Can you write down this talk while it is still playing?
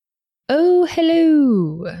Oh,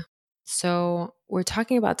 hello. So, we're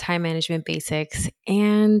talking about time management basics.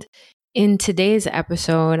 And in today's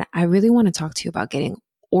episode, I really want to talk to you about getting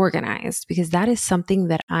organized because that is something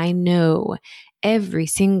that I know every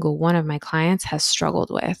single one of my clients has struggled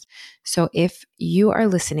with. So, if you are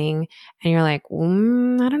listening and you're like, I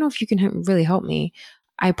don't know if you can really help me,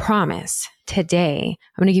 I promise today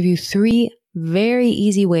I'm going to give you 3 very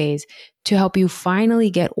easy ways to help you finally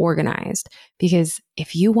get organized. Because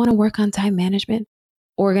if you want to work on time management,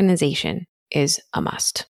 organization is a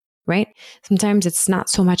must, right? Sometimes it's not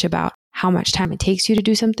so much about how much time it takes you to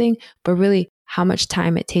do something, but really how much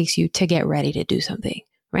time it takes you to get ready to do something,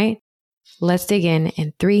 right? Let's dig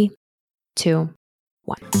in 3, 2,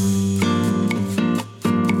 1.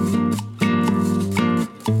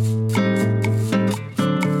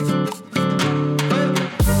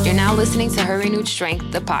 You're now listening to Her Renewed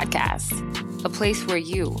Strength, the podcast, a place where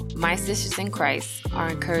you, my sisters in Christ, are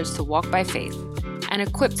encouraged to walk by faith and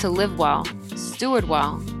equipped to live well, steward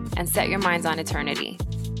well, and set your minds on eternity.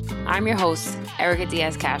 I'm your host, Erica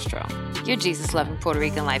Diaz Castro, your Jesus-loving Puerto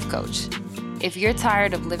Rican life coach. If you're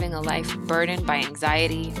tired of living a life burdened by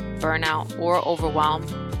anxiety, burnout, or overwhelm,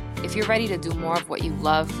 if you're ready to do more of what you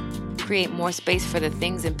love, create more space for the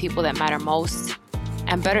things and people that matter most,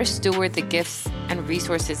 and better steward the gifts and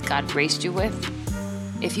resources God graced you with,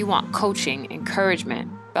 if you want coaching,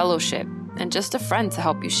 encouragement, fellowship, and just a friend to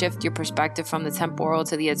help you shift your perspective from the temporal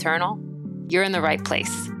to the eternal, you're in the right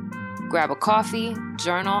place. Grab a coffee,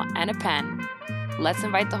 journal, and a pen. Let's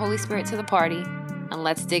invite the Holy Spirit to the party, and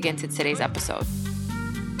let's dig into today's episode.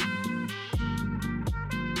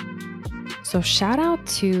 So shout out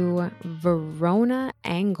to Verona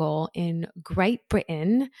Angle in Great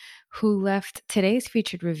Britain who left today's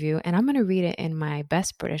featured review, and I'm going to read it in my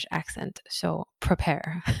best British accent, so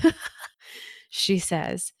prepare. She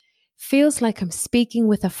says, "Feels like I'm speaking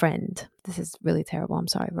with a friend." This is really terrible. I'm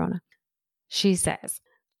sorry, Verona. She says,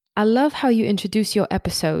 "I love how you introduce your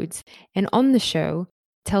episodes and on the show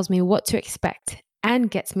tells me what to expect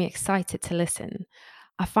and gets me excited to listen.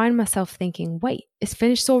 I find myself thinking, wait, it's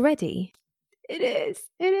finished already?" It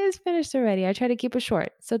is finished already. I try to keep it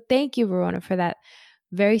short. So thank you, Verona, for that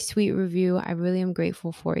very sweet review. I really am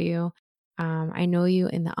grateful for you. I know you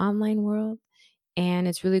in the online world, and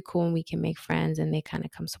it's really cool when we can make friends and they kind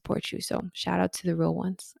of come support you. So shout out to the real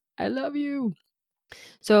ones. I love you.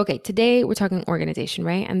 So, okay, today we're talking organization,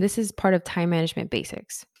 right? And this is part of time management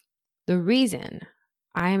basics. The reason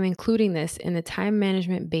I am including this in the time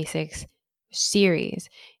management basics series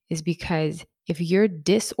is because if you're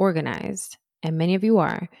disorganized, and many of you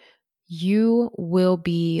are, you will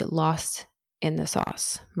be lost in the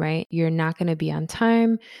sauce, right? You're not going to be on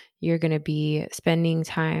time. You're going to be spending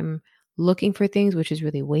time looking for things, which is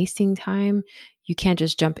really wasting time. You can't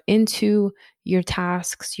just jump into your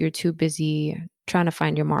tasks. You're too busy trying to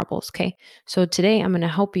find your marbles, okay? So today I'm going to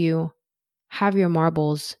help you have your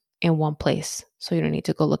marbles in one place so you don't need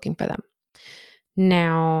to go looking for them.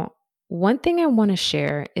 Now, one thing I want to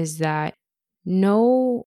share is that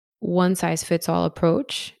no one-size-fits-all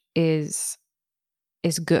approach is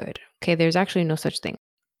good. Okay, there's actually no such thing.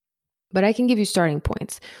 But I can give you starting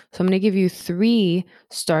points. So I'm going to give you 3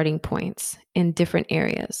 starting points in different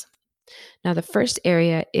areas. Now, the first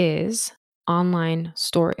area is online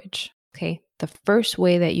storage. Okay, the first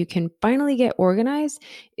way that you can finally get organized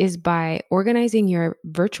is by organizing your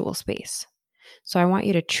virtual space. So I want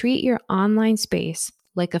you to treat your online space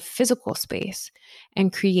like a physical space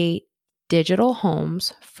and create digital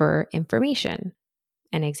homes for information.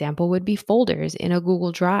 An example would be folders in a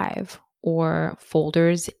Google Drive or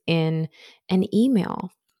folders in an email,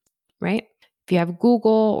 right? If you have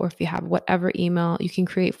Google or if you have whatever email, you can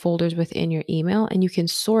create folders within your email and you can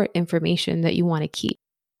sort information that you want to keep.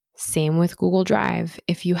 Same with Google Drive.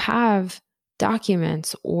 If you have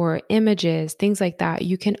documents or images, things like that,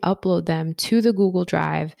 you can upload them to the Google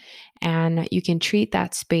Drive and you can treat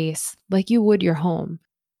that space like you would your home.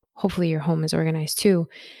 Hopefully your home is organized too,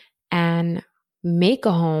 and make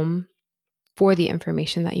a home for the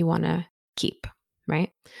information that you want to keep,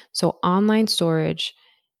 right? So online storage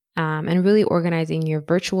and really organizing your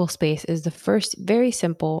virtual space is the first very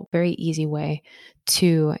simple, very easy way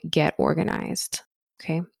to get organized,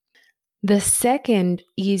 okay? The second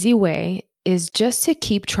easy way is just to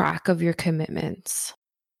keep track of your commitments.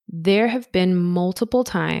 There have been multiple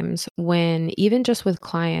times when, even just with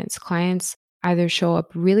clients either show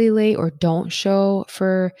up really late or don't show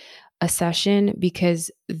for a session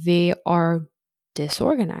because they are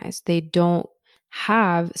disorganized. They don't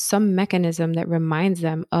have some mechanism that reminds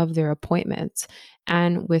them of their appointments.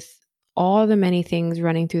 And with all the many things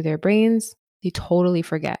running through their brains, they totally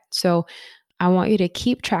forget. So I want you to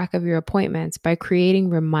keep track of your appointments by creating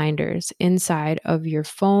reminders inside of your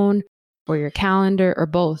phone or your calendar or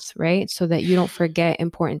both, right? So that you don't forget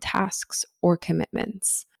important tasks or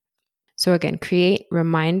commitments. So again, create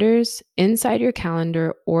reminders inside your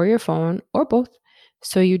calendar or your phone or both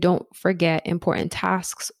so you don't forget important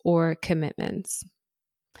tasks or commitments.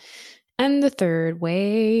 And the third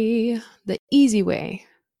way, the easy way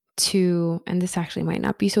to, and this actually might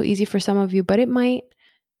not be so easy for some of you, but it might.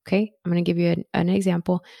 Okay, I'm going to give you an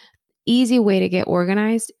example. Easy way to get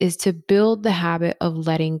organized is to build the habit of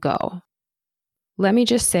letting go. Let me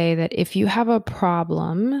just say that if you have a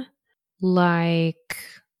problem like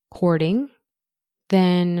hoarding,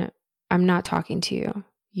 then I'm not talking to you.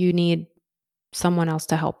 You need someone else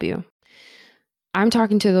to help you. I'm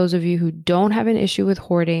talking to those of you who don't have an issue with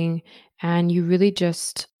hoarding and you really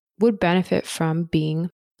just would benefit from being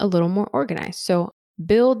a little more organized. So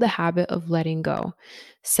build the habit of letting go.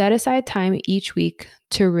 Set aside time each week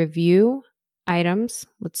to review items.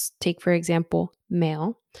 Let's take, for example,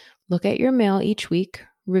 mail. Look at your mail each week,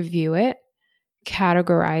 review it,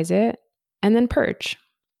 categorize it, and then purge.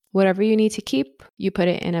 Whatever you need to keep, you put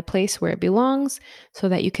it in a place where it belongs so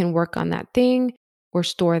that you can work on that thing or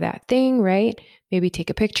store that thing, right? Maybe take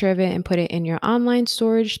a picture of it and put it in your online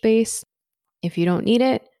storage space. If you don't need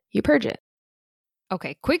it, you purge it.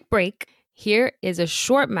 Okay, quick break. Here is a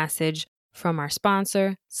short message from our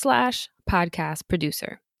sponsor / podcast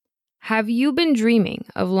producer. Have you been dreaming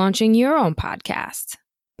of launching your own podcast,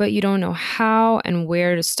 but you don't know how and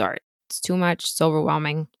where to start? It's too much, it's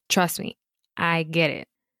overwhelming. Trust me, I get it.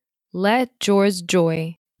 Let Jora's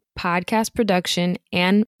Joy podcast production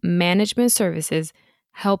and management services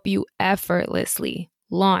help you effortlessly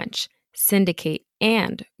launch, syndicate,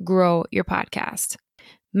 and grow your podcast.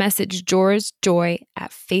 Message Jora's Joy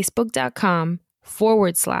at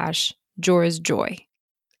facebook.com/Jora's Joy.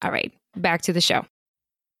 All right, back to the show.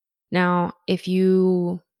 Now, if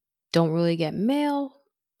you don't really get mail,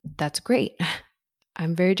 that's great.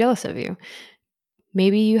 I'm very jealous of you.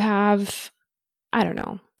 Maybe you have, I don't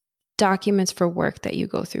know, documents for work that you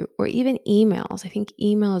go through, or even emails. I think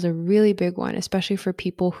email is a really big one, especially for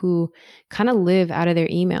people who kind of live out of their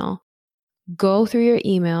email. Go through your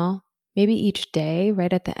email, maybe each day,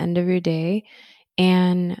 right at the end of your day,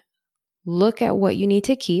 and look at what you need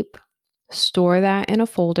to keep, store that in a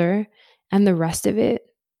folder, and the rest of it,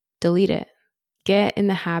 delete it. Get in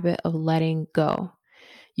the habit of letting go.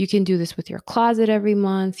 You can do this with your closet every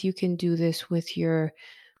month. You can do this with your,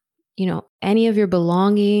 any of your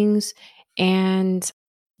belongings, and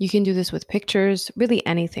you can do this with pictures, really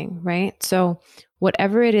anything, right? So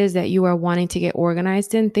whatever it is that you are wanting to get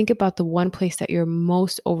organized in, think about the one place that you're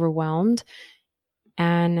most overwhelmed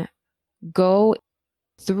and go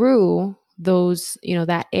through those,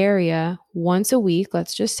 that area once a week,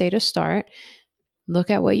 let's just say to start. Look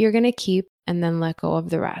at what you're going to keep and then let go of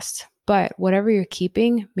the rest. But whatever you're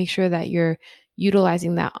keeping, make sure that you're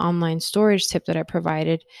utilizing that online storage tip that I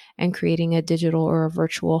provided and creating a digital or a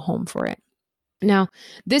virtual home for it. Now,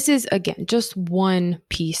 this is, again, just one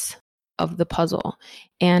piece of the puzzle.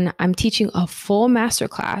 And I'm teaching a full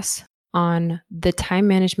masterclass on the time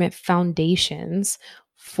management foundations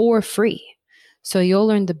for free. So you'll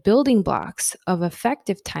learn the building blocks of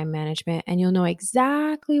effective time management, and you'll know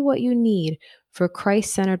exactly what you need for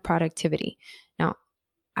Christ-centered productivity. Now,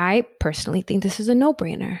 I personally think this is a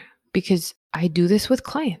no-brainer because I do this with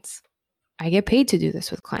clients. I get paid to do this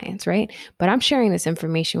with clients, right? But I'm sharing this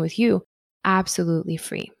information with you absolutely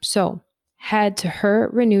free. So head to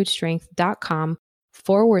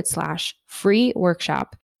herrenewedstrength.com/free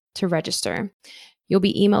workshop to register. You'll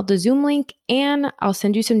be emailed the Zoom link, and I'll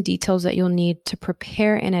send you some details that you'll need to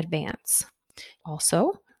prepare in advance.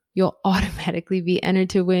 Also, you'll automatically be entered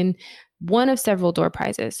to win one of several door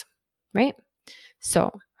prizes, right?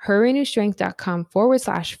 So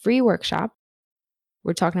herrenewedstrength.com/free workshop.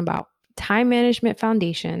 We're talking about time management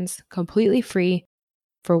foundations, completely free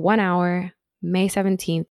for 1 hour, May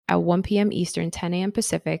 17th at 1 p.m. Eastern, 10 a.m.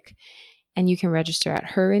 Pacific. And you can register at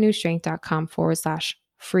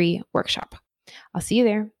herrenewedstrength.com/free workshop. I'll see you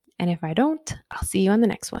there. And if I don't, I'll see you on the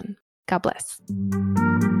next one. God bless.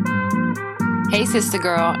 Hey, sister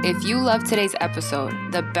girl, if you love today's episode,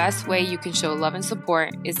 the best way you can show love and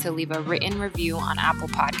support is to leave a written review on Apple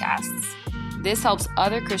Podcasts. This helps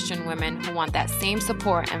other Christian women who want that same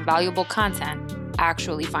support and valuable content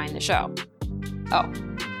actually find the show. Oh,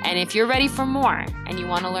 and if you're ready for more and you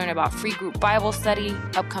want to learn about free group Bible study,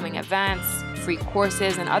 upcoming events, free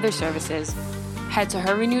courses, and other services, head to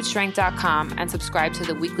herrenewedstrength.com and subscribe to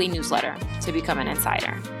the weekly newsletter to become an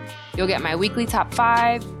insider. You'll get my weekly top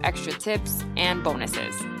 5, extra tips, and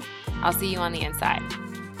bonuses. I'll see you on the inside.